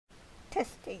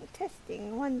Testing,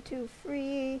 testing. 1, 2,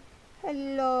 3.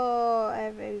 Hello,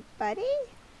 everybody.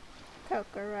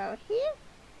 Cocogoat here.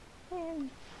 And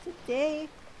today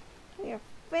we are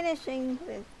finishing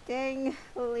this dang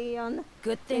Leon.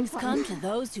 Good things come to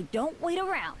those who don't wait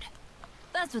around.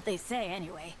 That's what they say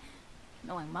anyway.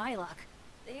 Knowing my luck,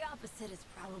 the opposite is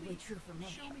probably true for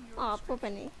me. Aw, poor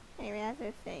Penny. Anyway, as I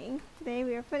was saying, today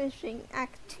we are finishing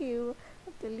Act 2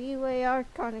 of the Leeway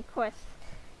Arcana quest.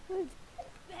 Let's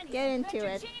get into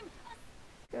it.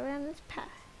 Go down this path.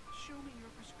 Show me your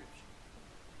prescription.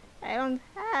 I don't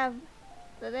have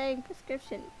the dang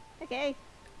prescription. Okay?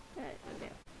 Alright, we'll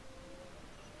do.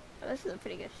 Oh, this is a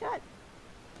pretty good shot.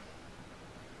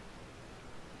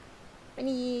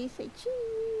 Penny, say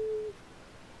cheese.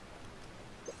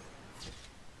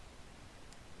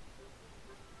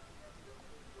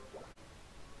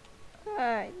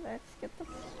 Alright, let's get the...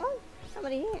 Oh,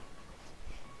 somebody here.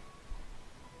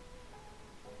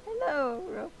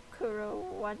 Hello,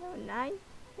 Rokuro109.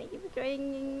 Thank you for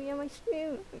joining me on my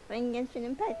stream. We're playing Genshin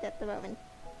Impact at the moment.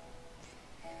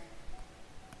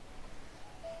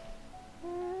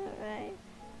 Alright.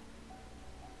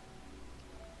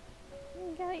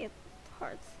 We gotta get the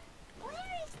hearts. Where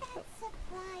is that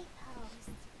supply post?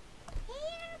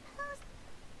 Here post.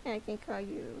 I can call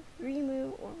you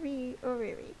Rimu or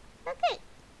Riri. Okay.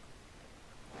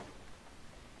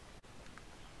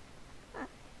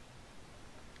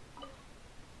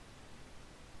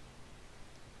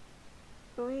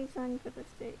 Goes on for the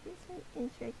state recent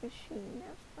intake machine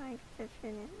of spying protection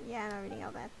and yeah, I'm not reading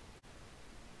all that.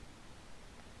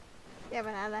 Yeah,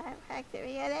 but now that I've hacked it,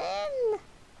 we get in!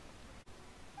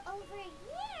 Over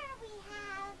here we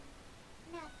have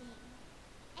nothing.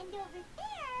 And over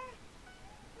there,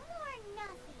 more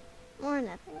nothing. More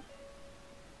nothing.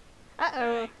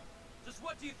 Uh-oh. Hey, just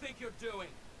what do you think you're doing?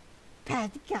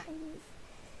 Bad guys.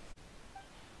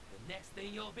 The next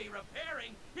thing you'll be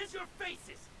repairing is your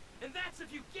faces. And that's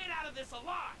if you get out of this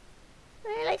alive.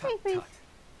 Really? Tut, Please.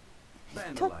 tut.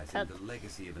 Vandalizing the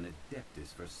legacy of an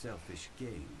adeptus for selfish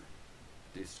gain.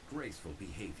 Disgraceful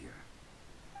behavior.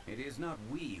 It is not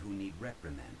we who need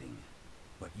reprimanding,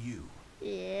 but you.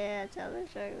 Yeah, tell them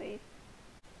shortly.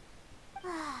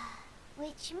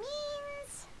 Which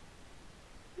means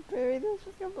Clearly this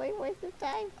was a complete waste of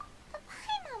time.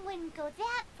 Paimon wouldn't go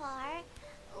that far.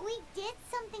 We did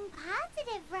something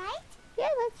positive, right? Yeah,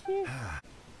 that's true.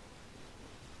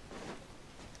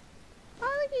 Oh,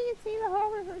 look, you can see the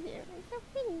harbor from here. It's so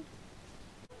pretty.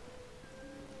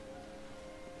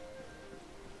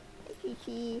 Hey,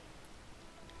 Chi-Chi.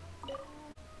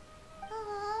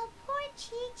 Oh, poor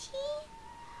Chi-Chi.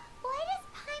 Why does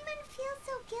Paimon feel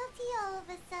so guilty all of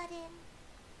a sudden?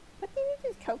 What did you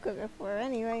just Cocogoat for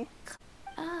anyway?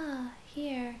 Ah,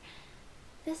 here.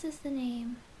 This is the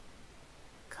name.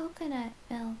 Coconut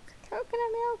milk.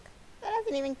 Coconut milk? That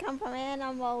doesn't even come from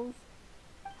animals.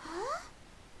 Huh?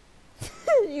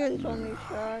 You told me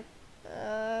shocked.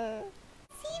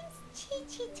 Seems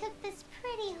Chi-Chi took this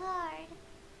pretty hard.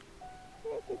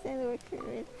 She said they were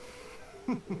curious.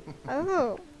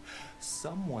 Oh.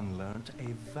 Someone learnt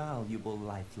a valuable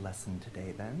life lesson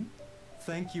today then.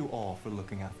 Thank you all for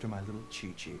looking after my little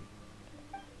Chi-Chi.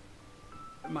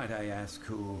 Might I ask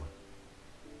who?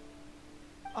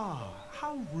 Ah,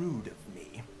 how rude of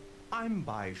me. I'm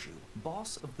Baiju,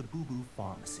 boss of the Boo Boo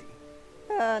Pharmacy.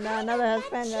 Oh no, another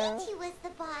husband. Chi-Chi was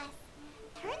the boss.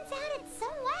 Turns out it's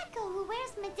some wacko who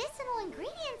wears medicinal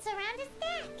ingredients around his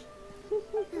neck.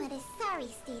 What a sorry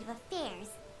state of affairs.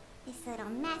 This little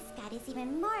mascot is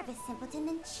even more of a simpleton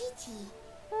than Chi-Chi.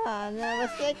 Oh no, the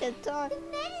snake can talk. The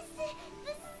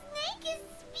snake is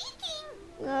speaking!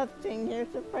 Nothing here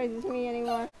surprises me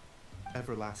anymore.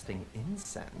 Everlasting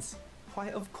incense? Why,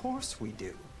 of course we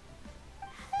do.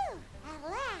 Whew, at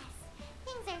last.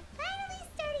 Things are finally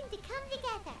starting to come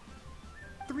together.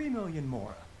 3 million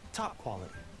more. Top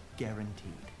quality.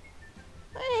 Guaranteed.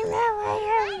 Might as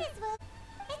well.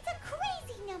 It's a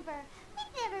crazy number.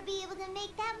 We'd never be able to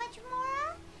make that much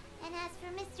more. And as for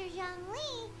Mr.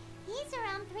 Zhongli, he's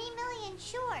around 3 million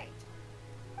short.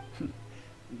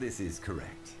 This is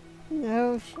correct.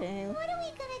 No shame. What are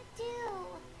we gonna do?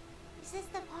 Is this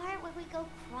the part where we go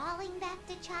crawling back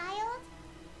to child?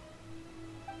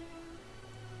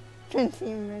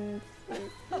 20 minutes.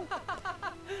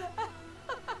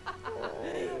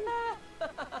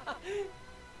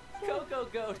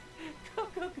 Cocogoat!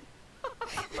 Cocogoat!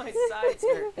 My sides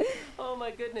hurt. Oh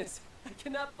my goodness. I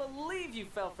cannot believe you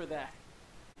fell for that.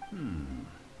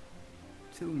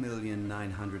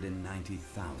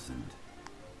 2,990,000.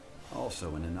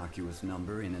 Also an innocuous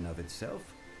number in and of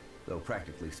itself, though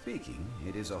practically speaking,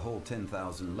 it is a whole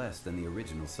 10,000 less than the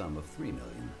original sum of 3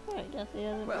 million. I guess he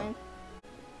has a Well, point.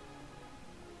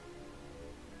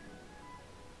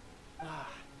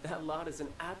 That lot is an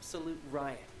absolute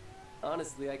riot.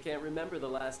 Honestly, I can't remember the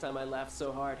last time I laughed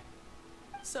so hard.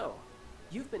 So,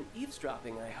 you've been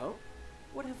eavesdropping, I hope?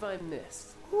 What have I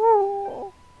missed?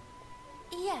 Ooh.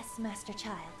 Yes, Master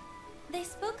Child. They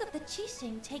spoke of the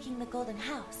Qixing taking the Golden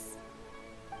House.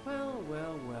 Well,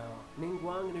 well, well.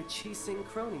 Ningguang and her Qixing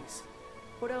cronies.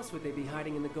 What else would they be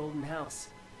hiding in the Golden House,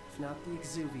 if not the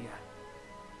Exuvia?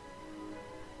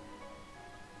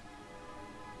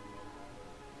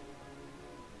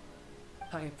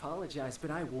 I apologize, but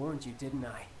I warned you, didn't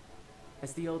I?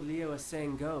 As the old Liyue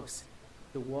saying goes,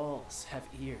 the walls have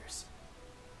ears.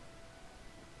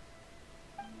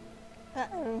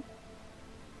 Uh-oh.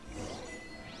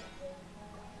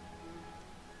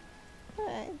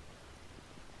 Alright.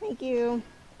 Thank you.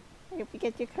 I hope you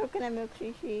get your coconut milk,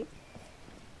 Shishi.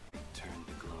 Turned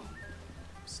to glow.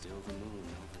 Still the moon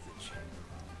over the chamber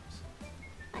rooms.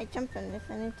 I jumped on this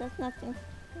and it does nothing.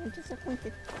 I'm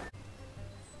disappointed.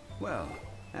 Well,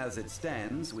 as it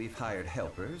stands, we've hired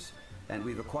helpers, and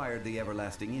we've acquired the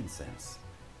everlasting incense.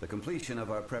 The completion of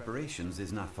our preparations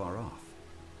is not far off.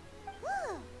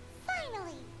 Whew,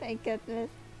 finally! Thank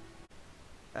goodness.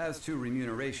 As to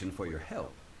remuneration for your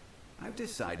help, I've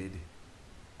decided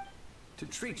to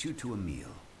treat you to a meal.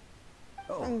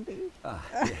 Oh, Hungry.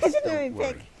 Yes, don't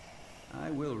worry. I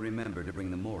will remember to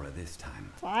bring the Mora this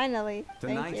time. Finally.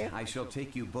 Tonight, Thank you. I shall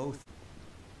take you both.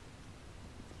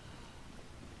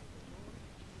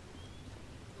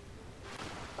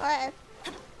 What?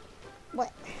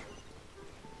 What?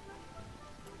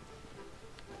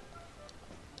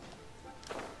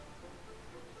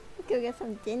 Let's go get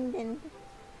some din din.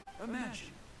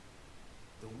 Imagine,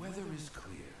 the weather is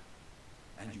clear,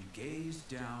 and you gaze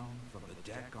down from the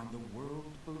deck on the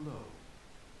world below.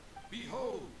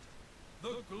 Behold,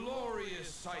 the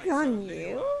glorious sights of On Liyue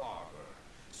you? Harbor,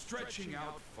 stretching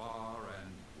out far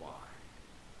and wide.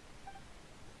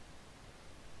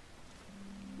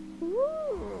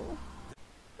 Ooh.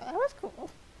 That was cool.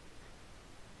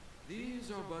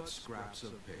 These are but scraps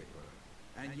of paper,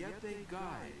 and yet they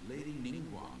guide Lady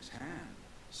Ningguang's hand.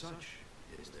 Such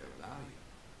is their value.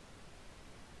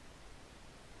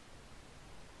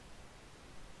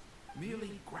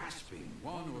 Merely grasping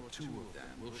one or two of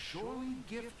them will surely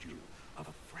gift you a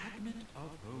fragment of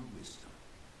her wisdom,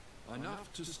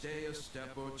 enough to stay a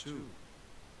step or two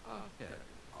ahead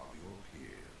of your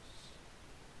peers.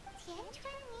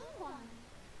 Tianchuan Ningguang.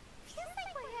 Feels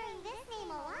like we're hearing this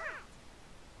name a lot.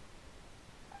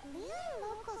 Liyue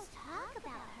locals talk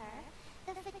about her.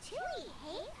 The Fatui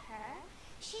hate her.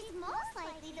 She's most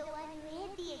likely the one who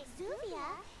hid the Exuvia,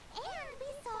 and we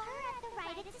saw her at the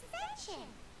rite of Ascension.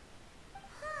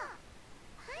 Huh.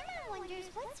 Paimon wonders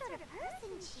what sort of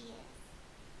person she is.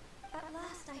 At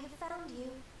last I have found you.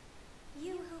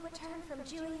 You who returned from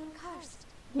Jueyun Karst.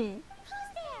 Who's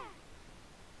there?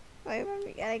 Wait,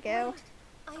 we gotta go. Wait,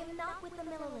 I am not with the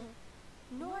Millelith,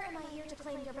 nor am I here to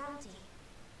claim your bounty.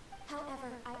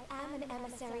 However, I am an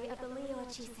emissary of the Liyue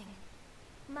Qixing.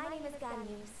 My name is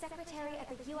Ganyu, secretary at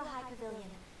the Yuehai Pavilion,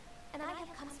 and I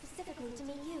have come specifically to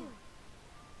meet you.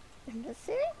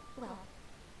 Embassy? Well,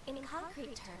 in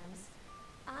concrete terms,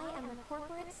 I am the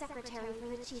corporate secretary for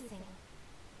the Qixing.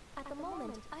 At the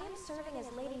moment, I am serving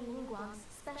as Lady Ningguang's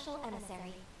special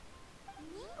emissary.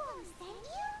 Ningguang sent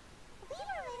you? We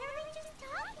were literally just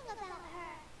talking about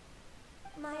her.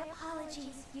 My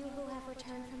apologies, you who have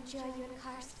returned from Jueyun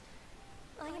Karst.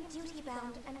 I am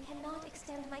duty-bound and cannot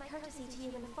extend my courtesy to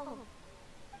you in full.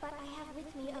 But I have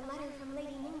with me a letter from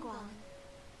Lady Ningguang.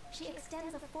 She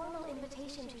extends a formal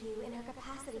invitation to you in her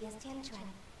capacity as Tianchuan.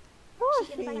 Oh,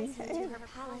 She invites you to her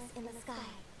palace in the sky.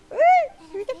 What?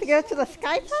 We get to go to the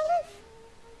Sky Palace?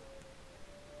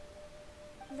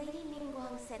 Lady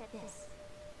Ningguang said this.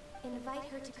 Invite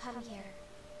her to come here.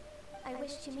 I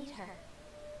wish to meet her.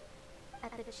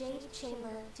 At the Jade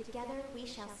Chamber, together we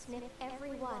shall snip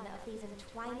every one of these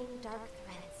entwining dark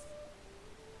threads.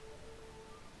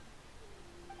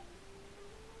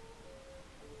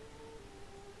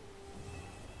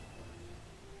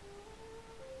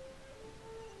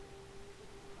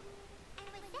 And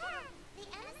with that, the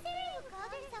emissary who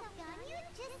called herself Ganyu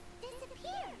just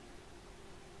disappeared.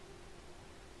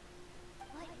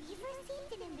 What, we've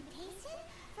received an invitation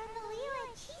from the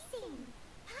Liyue Qixing.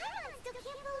 Paimon still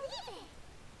can't believe it.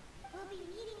 We'll be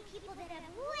meeting people that have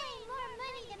way more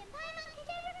money than Paimon could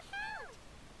ever count.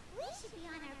 We should be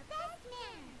on our best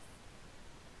manners.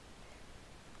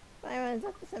 Byron's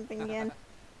up to something again.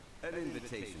 An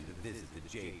invitation to visit the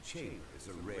Jade Chamber is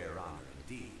a rare honor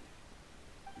indeed.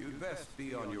 You'd best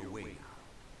be on your way now.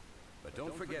 But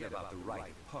don't forget about the rite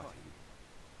of parting.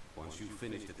 Once you've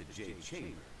finished at the Jade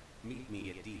Chamber, meet me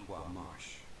at Dihua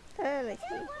Marsh. Totally.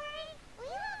 Don't worry, we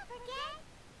won't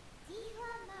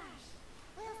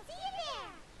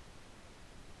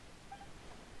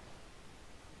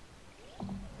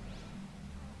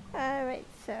Alright,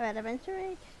 so at Adventure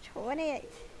Rank 28.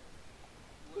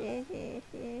 Yes.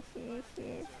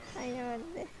 I know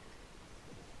this.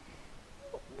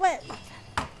 What?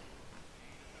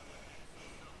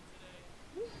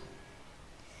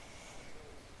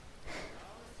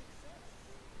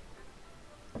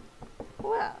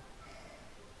 Well,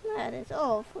 that is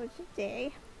all for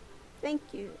today. Thank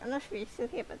you. I'm not sure you're still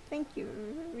here, but thank you,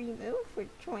 Remu, for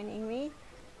joining me.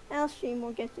 I'll stream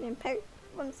more Genshin Impact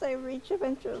once I reach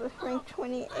Adventure Rank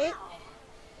 28.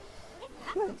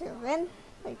 Until then,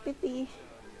 I bid thee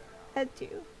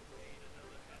adieu.